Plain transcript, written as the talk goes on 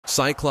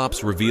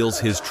Cyclops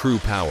reveals his true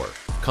power.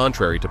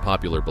 Contrary to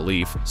popular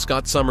belief,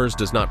 Scott Summers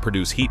does not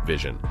produce heat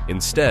vision.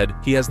 Instead,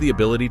 he has the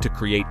ability to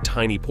create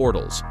tiny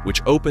portals,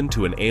 which open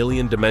to an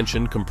alien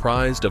dimension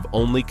comprised of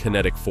only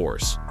kinetic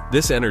force.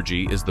 This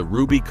energy is the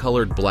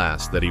ruby-colored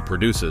blast that he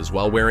produces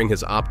while wearing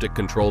his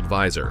optic-controlled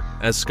visor,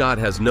 as Scott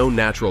has no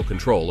natural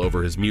control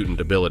over his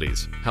mutant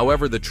abilities.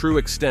 However, the true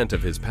extent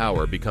of his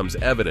power becomes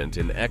evident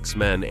in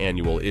X-Men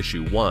Annual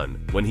Issue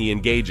 1, when he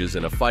engages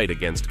in a fight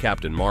against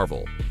Captain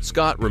Marvel.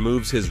 Scott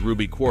removes his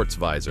ruby quartz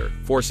visor,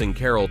 forcing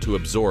Carol to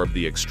absorb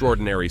the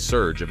extraordinary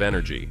surge of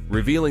energy,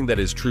 revealing that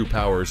his true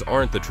powers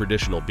aren't the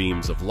traditional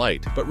beams of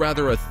light, but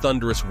rather a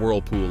thunderous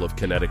whirlpool of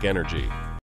kinetic energy.